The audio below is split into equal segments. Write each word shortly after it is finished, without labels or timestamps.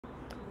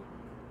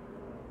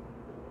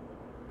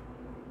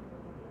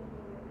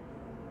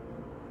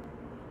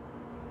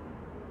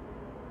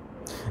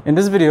In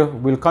this video,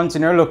 we'll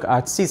continue to look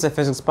at CSEC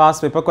Physics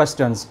past paper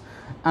questions,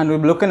 and we'll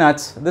be looking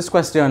at this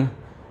question,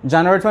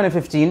 January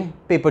 2015,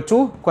 paper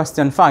 2,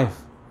 question 5.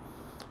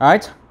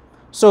 Alright,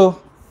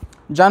 so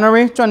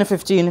January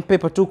 2015,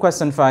 paper 2,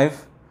 question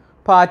 5,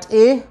 part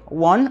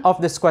A1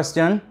 of this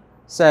question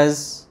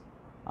says,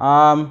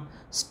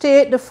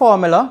 state the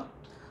formula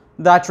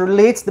that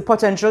relates the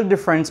potential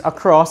difference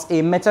across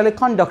a metallic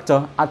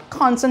conductor at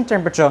constant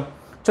temperature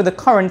to the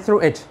current through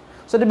it.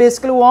 So they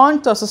basically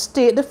want us to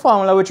state the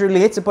formula which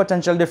relates the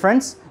potential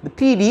difference, the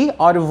PD,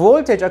 or the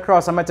voltage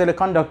across a metallic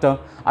conductor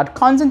at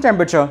constant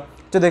temperature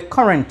to the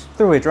current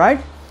through it, right?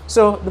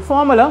 So the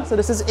formula, so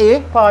this is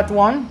A, part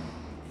 1.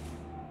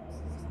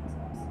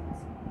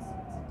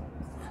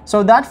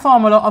 So that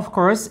formula, of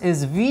course,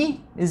 is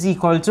V is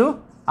equal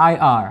to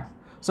IR.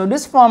 So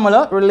this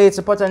formula relates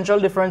the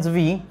potential difference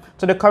V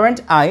to the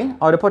current I,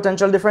 or the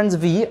potential difference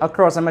V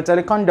across a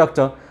metallic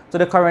conductor to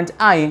the current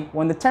I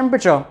when the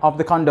temperature of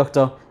the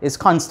conductor is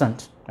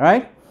constant,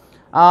 right?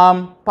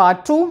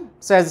 Part 2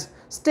 says,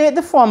 state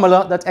the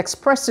formula that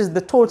expresses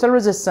the total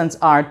resistance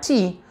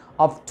RT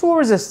of two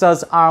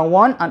resistors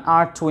R1 and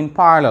R2 in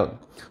parallel.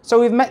 So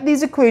we've met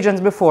these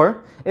equations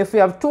before. If we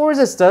have two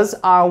resistors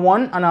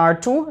R1 and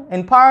R2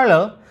 in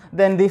parallel,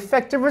 then the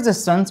effective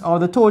resistance, or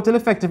the total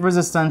effective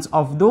resistance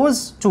of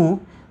those two,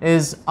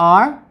 is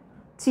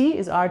RT.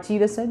 Is RT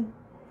they said?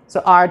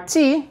 So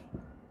RT,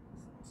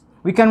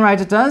 we can write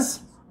it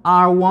as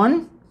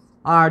R1,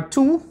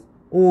 R2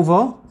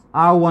 over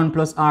R1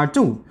 plus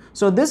R2.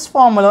 So this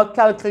formula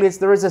calculates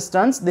the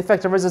resistance, the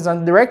effective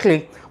resistance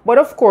directly. But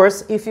of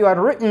course, if you had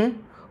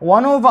written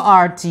 1 over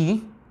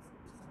RT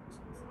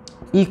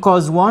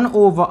equals 1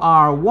 over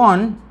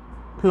R1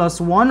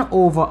 plus 1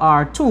 over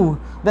R2,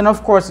 then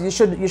of course you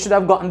should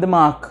have gotten the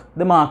mark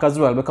as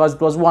well, because it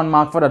was 1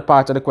 mark for that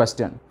part of the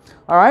question.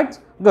 All right,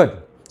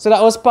 good. So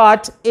that was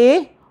part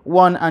A,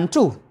 1 and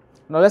 2.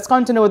 Now let's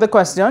continue with the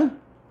question.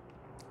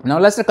 Now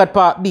let's look at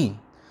part B.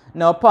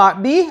 Now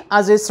part B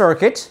as a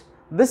circuit,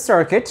 this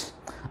circuit.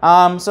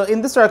 So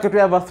in the circuit we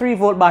have a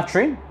 3-volt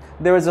battery.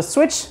 There is a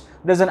switch,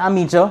 there's an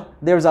ammeter,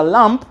 there's a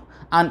lamp,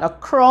 and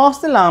across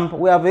the lamp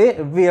we have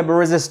a variable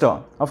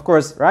resistor, of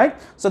course, right?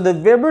 So the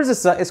variable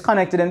resistor is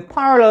connected in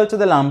parallel to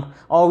the lamp,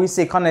 or we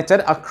say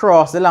connected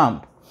across the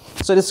lamp.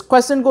 So this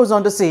question goes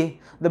on to say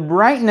the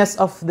brightness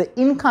of the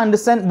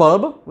incandescent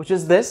bulb, which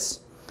is this,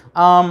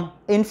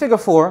 in figure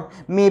 4,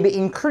 may be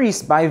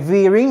increased by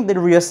varying the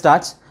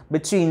rheostat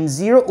between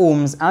 0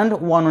 ohms and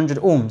 100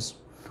 ohms.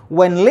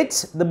 When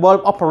lit, the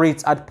bulb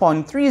operates at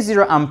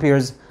 0.30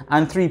 amperes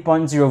and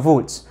 3.0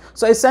 volts.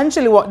 So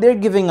essentially what they're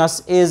giving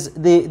us is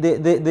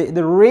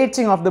the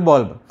rating of the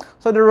bulb.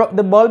 So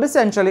the bulb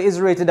essentially is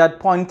rated at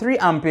 0.3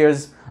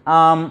 amperes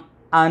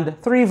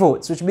and 3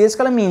 volts, which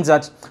basically means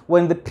that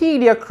when the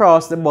PD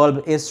across the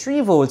bulb is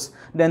 3 volts,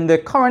 then the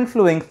current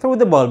flowing through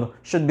the bulb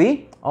should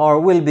be, or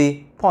will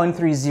be,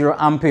 0.30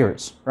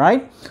 amperes,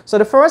 right? So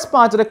the first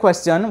part of the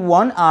question,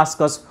 1,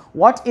 asks us,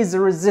 what is the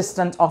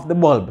resistance of the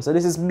bulb? So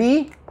this is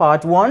B,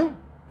 part 1.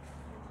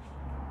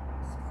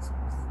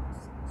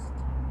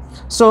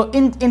 So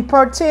in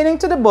pertaining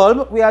to the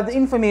bulb, we have the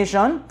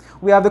information.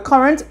 We have the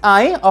current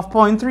I of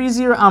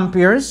 0.30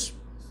 amperes.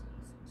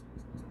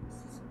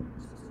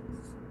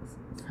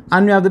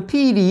 And we have the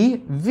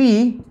PD,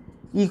 V,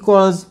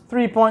 equals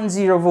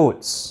 3.0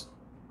 volts.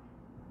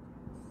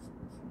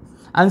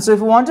 And so if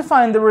we want to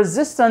find the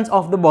resistance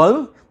of the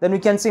bulb, then we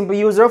can simply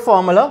use our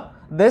formula.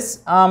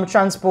 This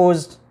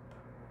transposed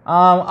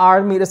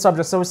R made the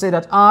subject. So we say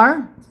that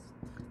R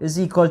is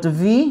equal to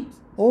V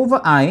over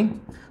I.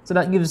 So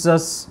that gives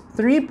us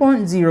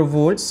 3.0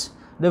 volts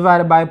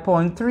divided by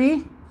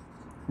 0.30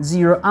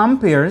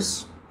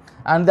 amperes.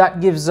 And that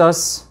gives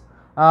us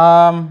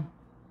 10.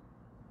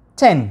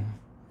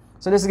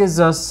 So this gives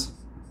us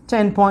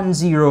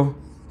 10.0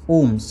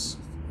 ohms.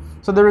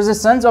 So the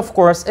resistance, of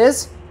course,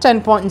 is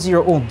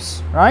 10.0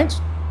 ohms, right?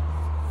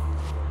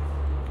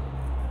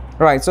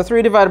 Right, so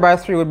 3 divided by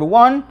 3 would be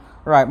 1,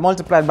 right,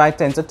 multiplied by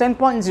 10, so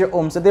 10.0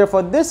 ohms. So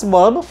therefore, this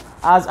bulb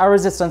has a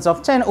resistance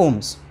of 10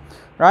 ohms,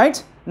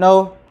 right?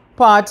 Now,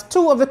 part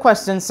 2 of the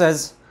question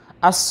says,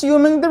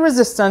 assuming the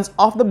resistance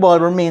of the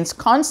bulb remains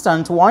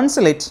constant once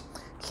lit,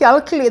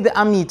 calculate the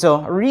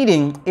ammeter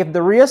reading if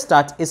the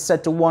rheostat is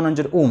set to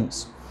 100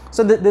 ohms.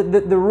 So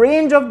the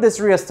range of this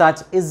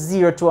rheostat is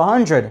 0 to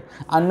 100.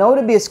 And now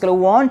they basically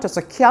want us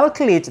to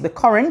calculate the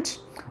current,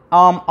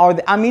 or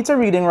the ammeter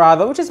reading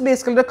rather, which is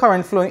basically the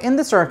current flowing in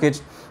the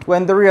circuit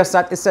when the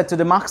rheostat is set to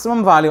the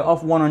maximum value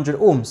of 100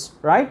 ohms,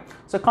 right?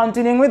 So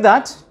continuing with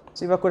that,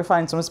 see if I could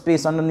find some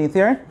space underneath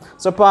here.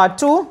 So part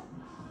 2.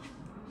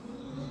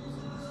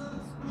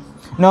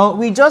 Now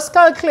we just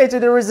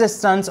calculated the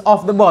resistance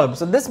of the bulb.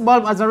 So this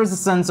bulb has a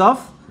resistance of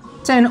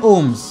 10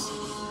 ohms.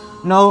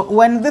 Now,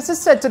 when this is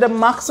set to the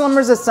maximum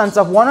resistance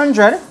of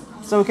 100,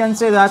 so we can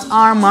say that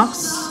R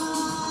max,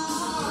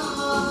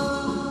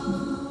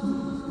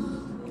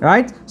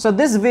 right? So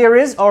this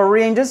varies or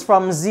ranges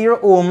from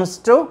 0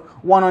 ohms to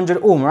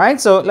 100 ohm,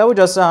 right? So let me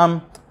just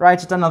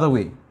write it another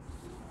way.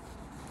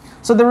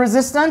 So the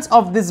resistance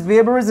of this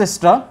variable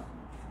resistor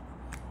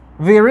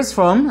varies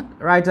from,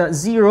 right,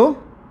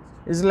 0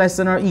 is less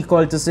than or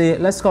equal to, say,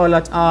 let's call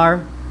that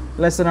R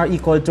less than or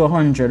equal to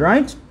 100,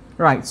 right?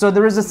 Right, so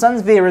the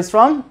resistance varies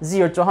from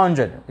 0 to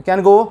 100. It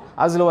can go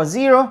as low as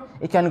 0,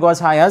 it can go as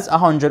high as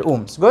 100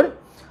 ohms. Good?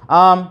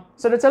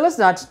 So they tell us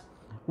that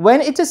when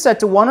it is set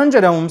to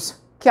 100 ohms,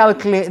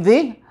 calculate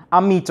the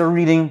ammeter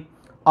reading.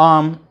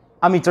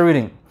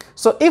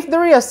 So if the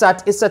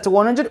rheostat is set to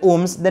 100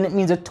 ohms, then it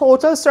means the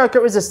total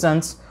circuit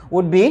resistance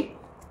would be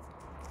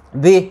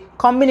the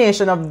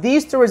combination of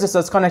these two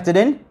resistors connected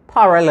in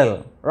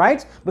parallel,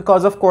 right?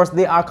 Because of course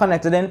they are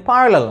connected in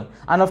parallel.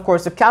 And of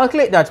course to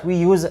calculate that, we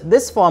use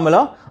this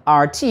formula,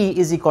 RT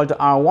is equal to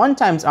R1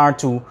 times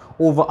R2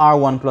 over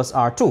R1 plus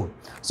R2.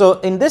 So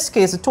in this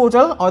case, the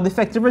total or the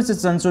effective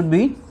resistance would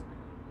be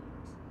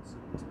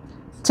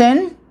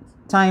 10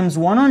 times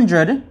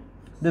 100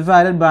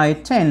 divided by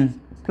 10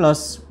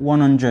 plus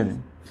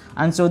 100.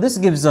 And so this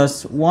gives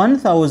us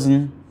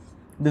 1000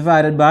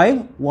 divided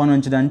by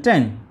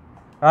 110,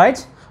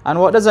 right? And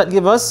what does that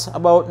give us?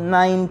 About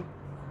 9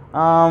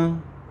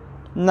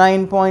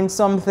 point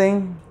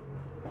something.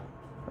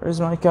 Where's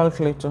my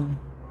calculator?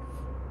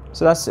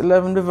 So that's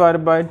 11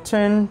 divided by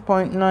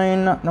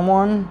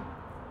 10.91.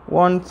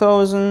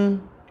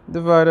 1000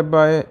 divided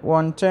by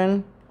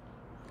 110.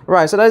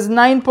 Right, so that's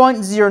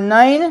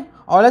 9.09,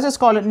 or let's just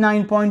call it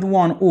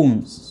 9.1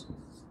 ohms.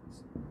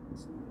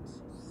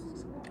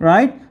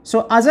 Right?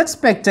 So as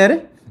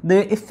expected,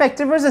 the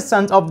effective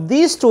resistance of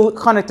these two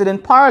connected in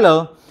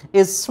parallel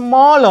is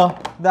smaller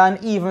than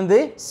even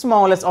the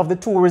smallest of the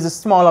two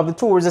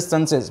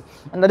resistances.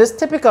 And that is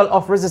typical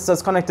of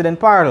resistors connected in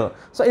parallel.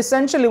 So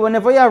essentially,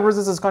 whenever you have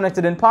resistors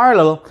connected in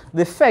parallel,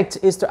 the effect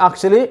is to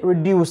actually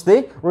reduce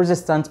the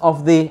resistance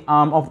of the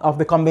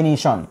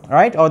combination,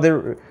 right? Or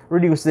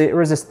reduce the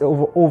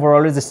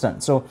overall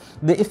resistance. So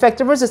the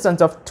effective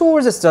resistance of two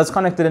resistors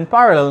connected in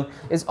parallel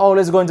is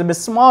always going to be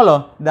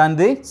smaller than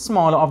the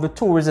smaller of the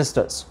two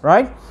resistors,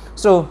 right?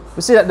 So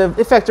we see that the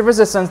effective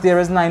resistance there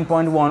is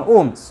 9.1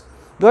 ohms.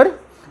 Good?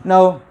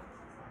 Now,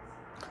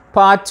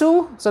 part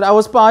 2, so that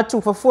was part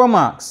 2 for 4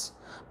 marks.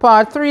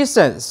 Part 3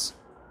 says,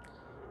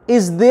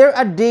 is there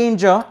a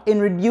danger in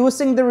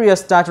reducing the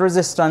rheostat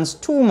resistance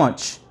too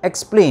much?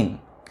 Explain.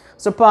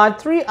 So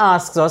part 3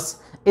 asks us,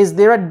 is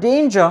there a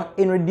danger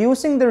in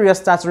reducing the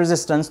rheostat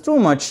resistance too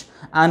much?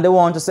 And they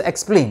want us to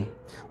explain.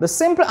 The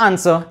simple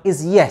answer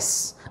is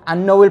yes.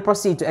 And now we'll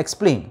proceed to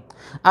explain.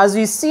 As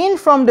we've seen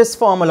from this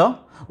formula,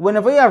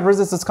 whenever you have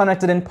resistors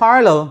connected in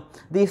parallel,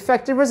 the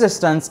effective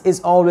resistance is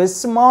always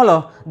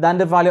smaller than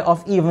the value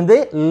of even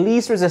the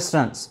least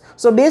resistance.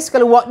 So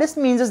basically what this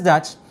means is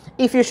that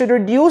if you should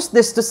reduce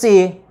this to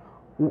say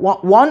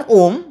 1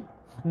 ohm,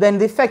 then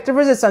the effective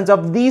resistance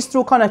of these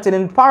two connected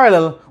in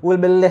parallel will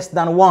be less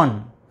than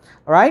 1.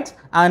 Right?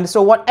 And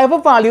so whatever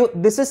value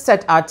this is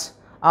set at,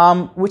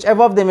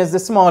 whichever of them is the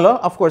smaller,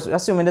 of course,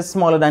 assuming it's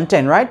smaller than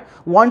 10, right?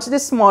 Once it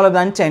is smaller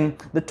than 10,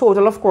 the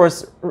total, of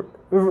course,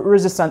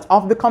 resistance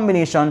of the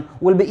combination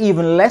will be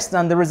even less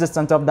than the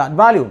resistance of that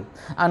value.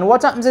 And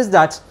what happens is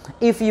that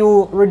if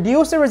you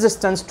reduce the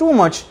resistance too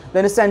much,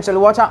 then essentially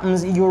what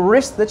happens, you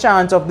risk the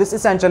chance of this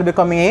essentially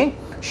becoming a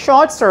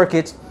short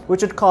circuit,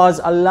 which would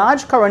cause a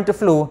large current to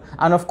flow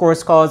and of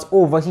course cause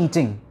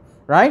overheating,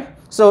 right?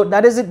 So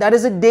that is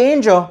a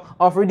danger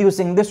of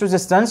reducing this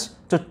resistance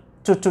to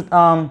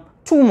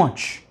too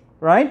much,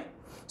 right?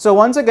 So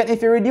once again,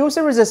 if you reduce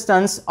the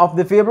resistance of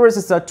the variable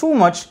resistor too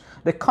much,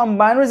 the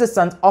combined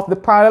resistance of the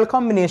parallel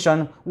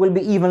combination will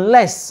be even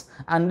less,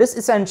 and this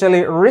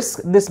essentially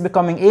risks this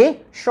becoming a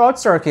short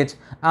circuit,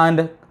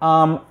 and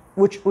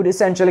which would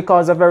essentially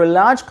cause a very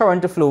large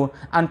current to flow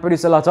and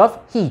produce a lot of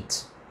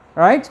heat,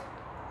 right?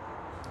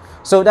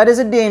 So that is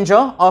a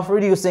danger of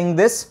reducing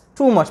this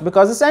too much,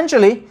 because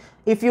essentially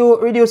if you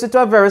reduce it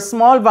to a very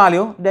small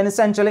value, then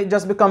essentially it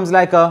just becomes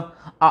like a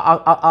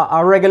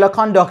regular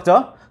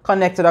conductor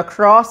connected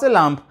across the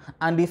lamp,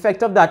 and the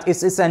effect of that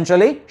is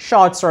essentially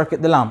short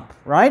circuit the lamp,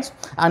 right?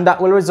 And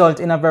that will result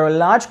in a very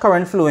large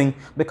current flowing,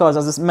 because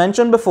as I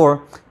mentioned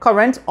before,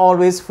 current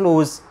always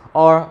flows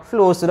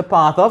to the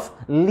path of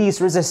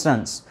least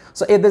resistance.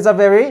 So if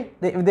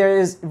there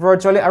is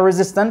virtually a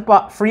resistant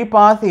free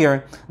path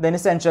here, then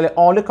essentially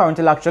all the current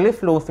will actually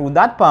flow through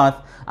that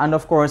path, and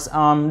of course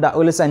that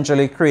will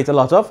essentially create a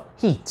lot of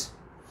heat,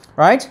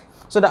 right?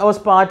 So that was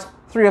part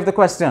 3 of the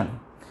question.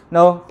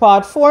 Now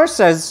part 4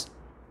 says,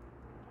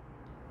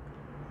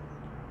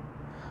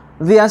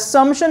 the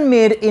assumption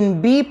made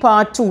in B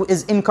part 2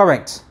 is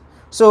incorrect.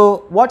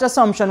 So what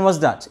assumption was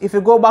that? If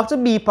you go back to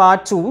B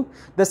part 2,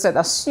 they said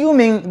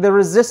assuming the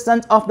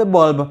resistance of the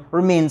bulb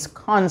remains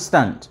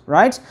constant,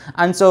 right?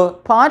 And so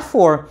part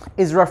 4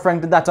 is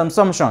referring to that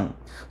assumption.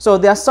 So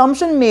the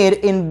assumption made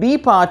in B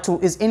part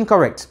 2 is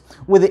incorrect.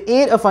 With the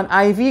aid of an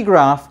IV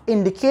graph,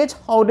 indicate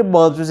how the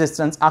bulb's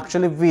resistance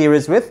actually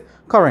varies with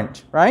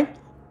current, right?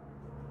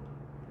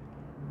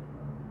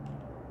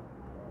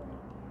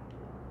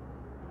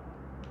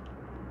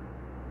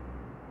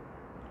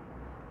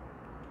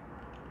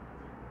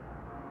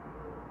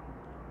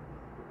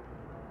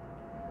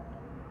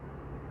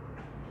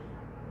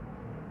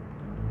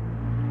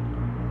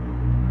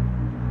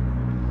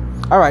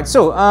 All right,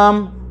 so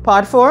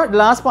part 4, the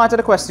last part of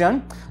the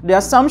question. The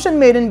assumption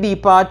made in B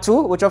part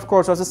 2, which of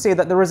course was to say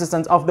that the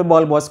resistance of the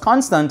bulb was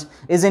constant,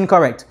 is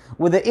incorrect.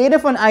 With the aid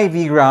of an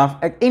IV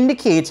graph,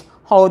 indicate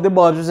how the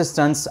bulb's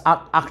resistance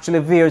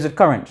actually varies with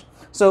current.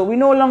 So we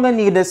no longer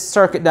need this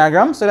circuit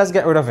diagram, so let's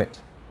get rid of it.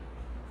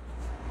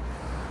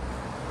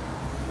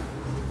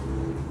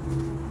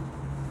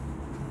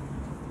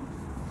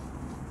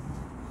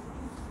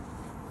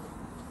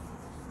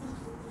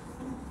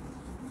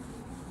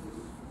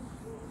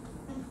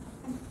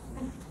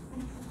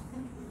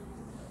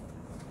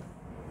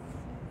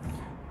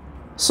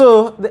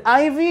 So the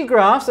IV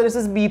graph, so this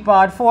is B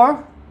part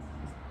 4,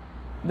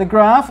 the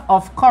graph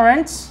of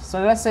current,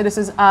 so let's say this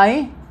is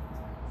I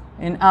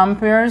in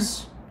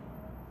amperes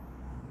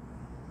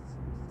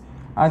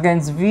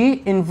against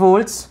V in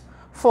volts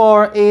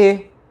for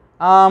a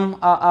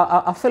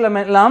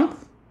filament lamp.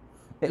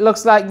 It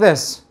looks like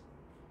this.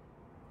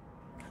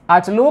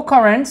 At low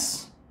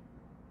currents,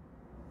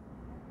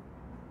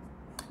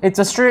 it's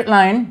a straight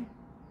line,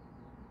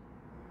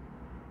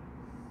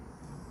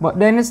 but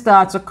then it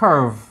starts a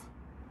curve.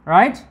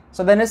 Right?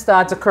 So then it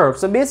starts a curve.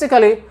 So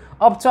basically,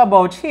 up to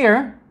about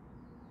here,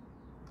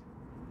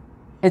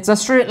 it's a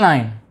straight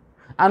line.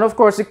 And of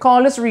course, we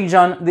call this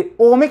region the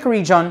ohmic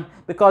region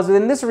because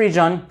within this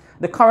region,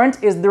 the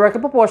current is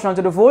directly proportional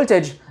to the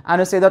voltage, and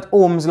we say that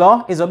Ohm's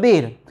law is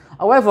obeyed.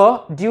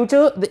 However, due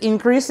to the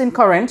increase in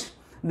current,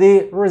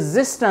 the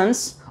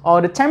resistance,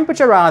 or the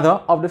temperature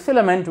rather, of the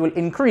filament will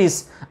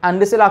increase,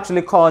 and this will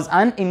actually cause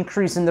an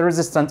increase in the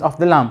resistance of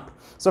the lamp.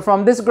 So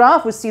from this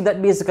graph, we see that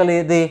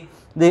basically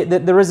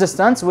the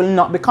resistance will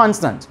not be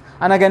constant.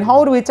 And again,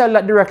 how do we tell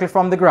that directly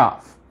from the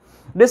graph?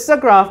 This is a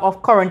graph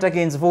of current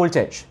against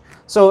voltage.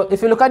 So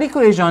if you look at the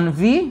equation,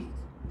 V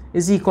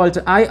is equal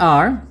to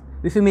IR.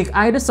 If you make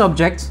I the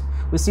subject,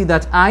 we see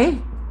that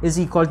I is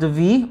equal to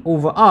V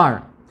over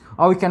R.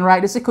 Or we can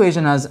write this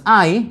equation as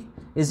I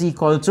is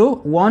equal to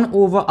 1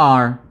 over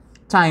R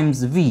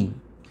times V.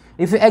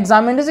 If you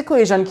examine this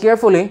equation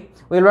carefully,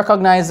 we'll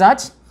recognize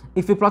that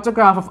if we plot a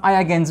graph of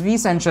I against V,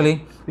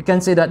 essentially, we can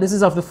say that this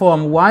is of the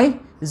form Y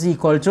is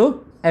equal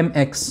to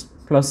mx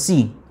plus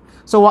C.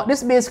 So what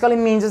this basically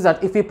means is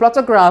that if we plot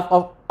a graph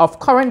of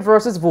current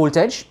versus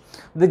voltage,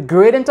 the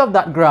gradient of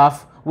that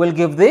graph will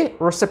give the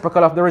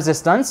reciprocal of the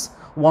resistance,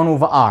 1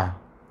 over R.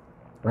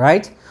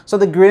 Right? So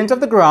the gradient of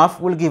the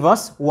graph will give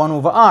us 1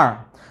 over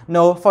R.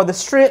 Now, for the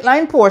straight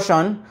line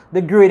portion,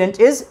 the gradient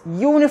is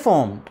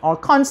uniform or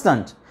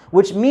constant,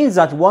 which means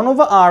that 1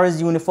 over R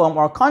is uniform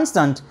or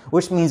constant,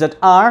 which means that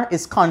R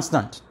is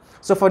constant.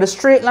 So for the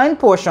straight line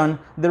portion,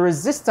 the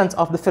resistance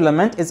of the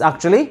filament is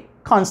actually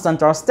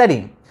constant or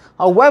steady.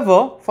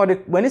 However,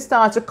 when it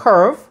starts to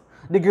curve,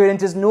 the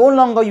gradient is no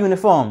longer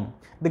uniform.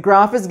 The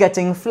graph is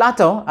getting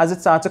flatter as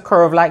it starts to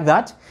curve like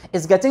that.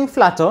 It's getting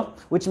flatter,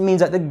 which means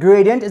that the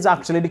gradient is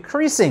actually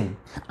decreasing.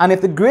 And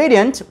if the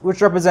gradient,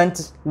 which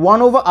represents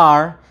 1 over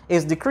R,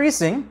 is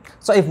decreasing,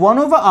 so if 1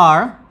 over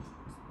R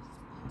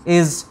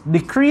is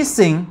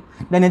decreasing,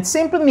 then it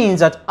simply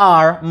means that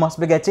R must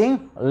be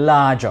getting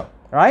larger,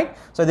 right?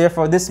 So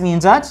therefore, this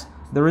means that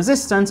the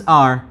resistance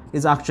R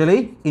is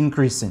actually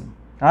increasing,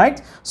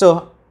 right?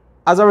 So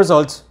as a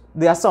result,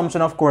 the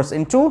assumption, of course,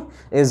 in 2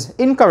 is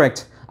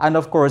incorrect. And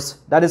of course,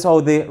 that is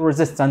how the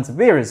resistance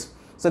varies.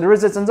 So the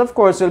resistance, of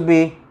course, will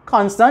be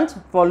constant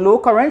for low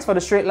currents for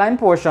the straight line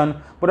portion,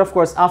 but of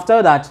course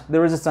after that the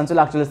resistance will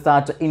actually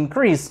start to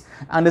increase,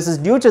 and this is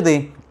due to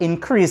the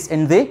increase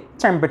in the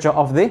temperature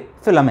of the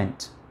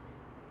filament.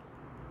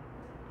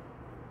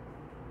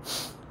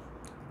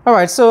 All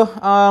right, so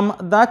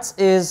that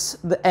is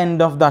the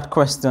end of that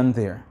question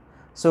there.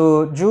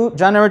 So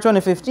January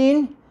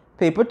 2015,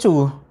 paper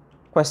 2,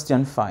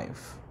 question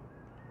 5.